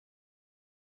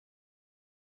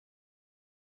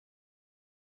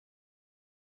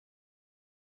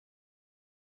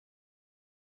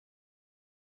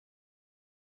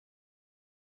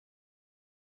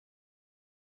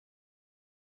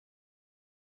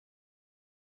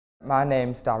My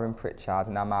name's Darren Pritchard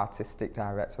and I'm Artistic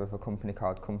Director of a company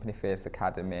called Company Face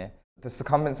Academy. The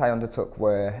secondments I undertook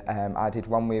were, I did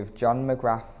one with John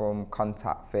McGrath from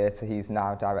Contact Theatre. He's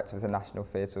now Director of the National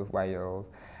Theatre of Wales,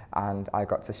 and I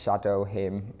got to shadow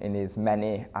him in his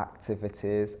many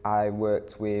activities. I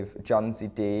worked with Johnsy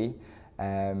D.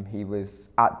 He was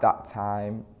at that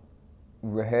time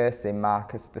rehearsing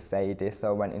Marcus de Sade, so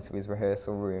I went into his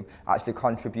rehearsal room, actually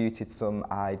contributed some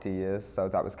ideas, so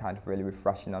that was kind of really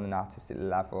refreshing on an artistic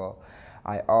level.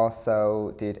 I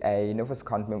also did another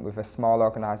secondment with a small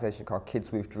organisation called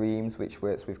Kids with Dreams, which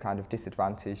works with kind of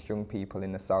disadvantaged young people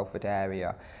in the Salford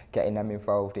area, getting them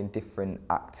involved in different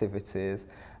activities.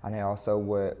 And I also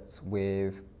worked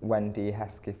with Wendy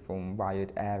Hesketh from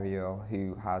Wired Aerial,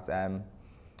 who has an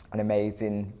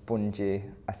amazing bungee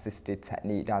assisted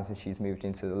technique dance, and she's moved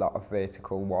into a lot of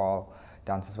vertical wall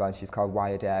dance as well, and she's called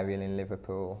Wired Aerial in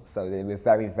Liverpool. So they were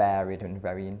very varied and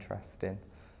very interesting.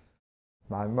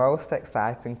 My most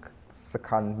exciting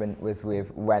secondment was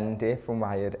with Wendy from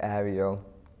Wired Aerial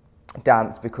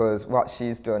Dance, because what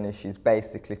she's done is she's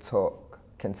basically took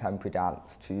contemporary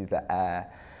dance to the air,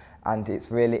 and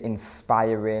it's really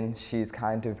inspiring. She's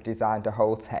kind of designed a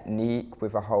whole technique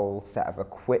with a whole set of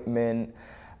equipment,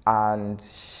 and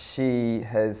she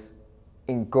has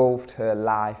engulfed her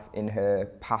life in her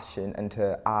passion and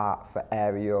her art for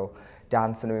aerial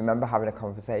dance. And I remember having a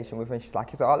conversation with her, and she's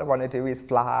like, "It's all I want to do is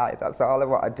fly, that's all I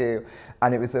want to do."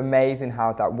 And it was amazing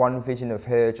how that one vision of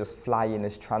her just flying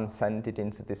has transcended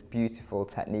into this beautiful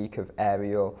technique of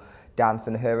aerial dance.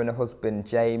 And her and her husband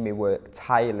Jamie worked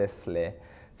tirelessly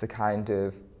to kind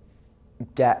of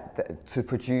to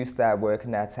produce their work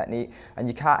and their technique, and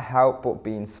you can't help but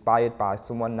be inspired by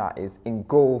someone that is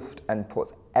engulfed and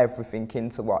puts everything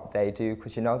into what they do,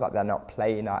 because you know that they're not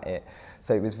playing at it.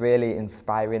 So it was really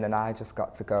inspiring, and I just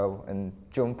got to go and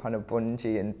jump on a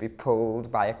bungee and be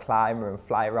pulled by a climber and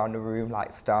fly around the room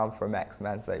like Storm from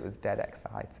X-Men, so it was dead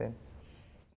exciting.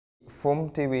 From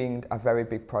doing a very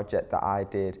big project that I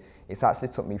did, it's actually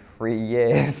took me 3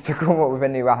 years to come up with a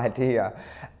new idea.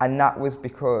 And that was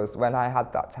because when I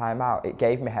had that time out, it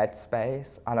gave me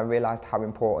headspace, and I realised how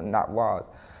important that was.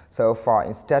 So I thought,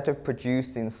 instead of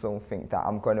producing something that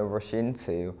I'm going to rush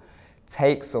into,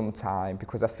 take some time,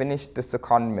 because I finished the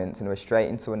secondments and I was straight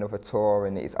into another tour,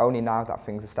 and it's only now that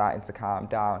things are starting to calm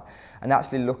down. And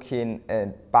actually looking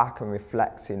back and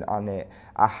reflecting on it,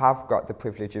 I have got the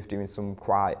privilege of doing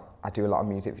I do a lot of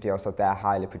music videos, so they're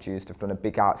highly produced. I've done a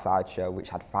big outside show which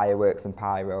had fireworks and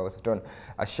pyros. I've done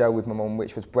a show with my mum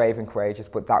which was brave and courageous,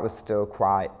 but that was still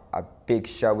quite a big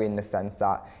show in the sense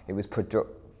that it was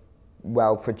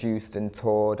well produced and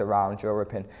toured around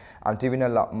Europe. And I'm doing a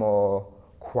lot more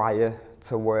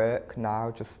quieter work now,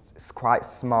 just it's quite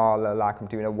smaller, like I'm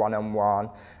doing a one-on-one,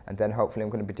 and then hopefully I'm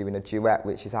going to be doing a duet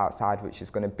which is outside, which is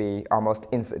going to be almost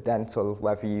incidental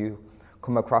whether you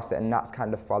come across it, and that's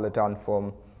kind of followed on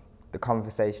from the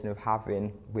conversation of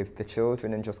having with the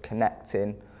children and just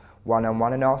connecting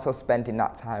one-on-one, and also spending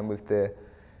that time with the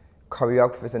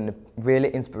choreographers and the really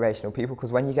inspirational people,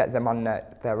 because when you get them on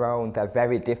their own, they're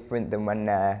very different than when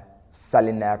they're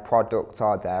selling their product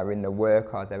or they're in the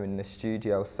work or they're in the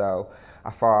studio. So I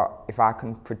thought, if I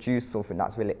can produce something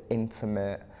that's really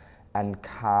intimate and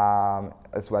calm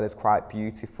as well as quite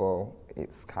beautiful,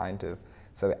 it's kind of,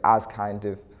 so it has kind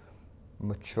of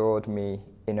matured me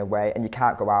in a way. And you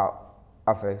can't go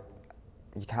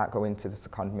into the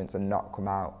secondments and not come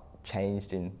out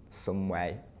changed in some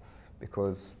way,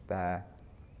 because they're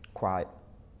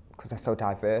so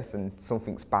diverse, and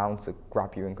something's bound to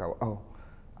grab you and go, "Oh,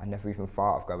 I never even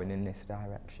thought of going in this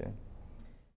direction."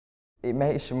 It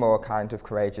makes you more kind of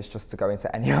courageous just to go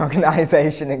into any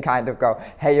organisation and kind of go,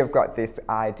 "Hey, I've got this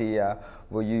idea,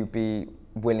 will you be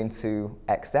willing to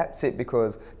accept it?"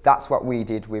 Because that's what we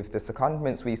did with the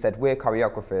secondments. We said, "We're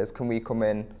choreographers, can we come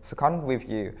in second with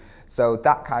you?" So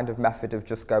that kind of method of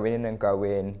just going in and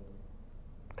going,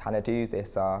 can I do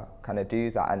this or can I do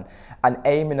that? And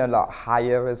aiming a lot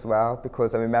higher as well,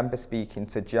 because I remember speaking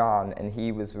to John, and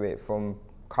he was from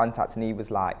Contact, and he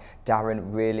was like,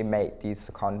 "Darren, really make these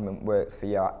secondment works for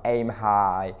you, aim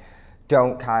high,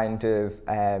 don't kind of,"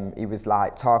 he was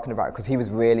like talking about, because he was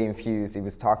really infused, he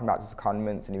was talking about the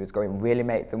secondments, and he was going, "Really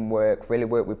make them work, really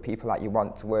work with people that you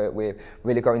want to work with,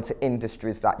 really go into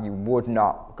industries that you would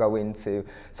not go into."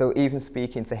 So even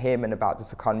speaking to him and about the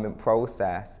secondment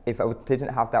process, if I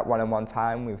didn't have that one-on-one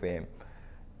time with him,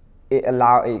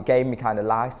 it gave me kind of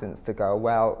license to go,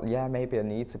 well, yeah, maybe I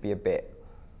need to be a bit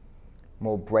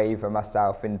more braver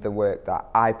myself in the work that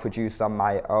I produce on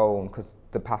my own, because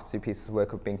the past 2 pieces of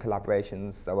work have been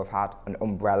collaborations, so I've had an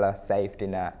umbrella safety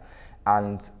net,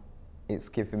 and It's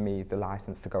given me the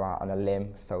license to go out on a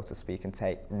limb, so to speak, and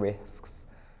take risks.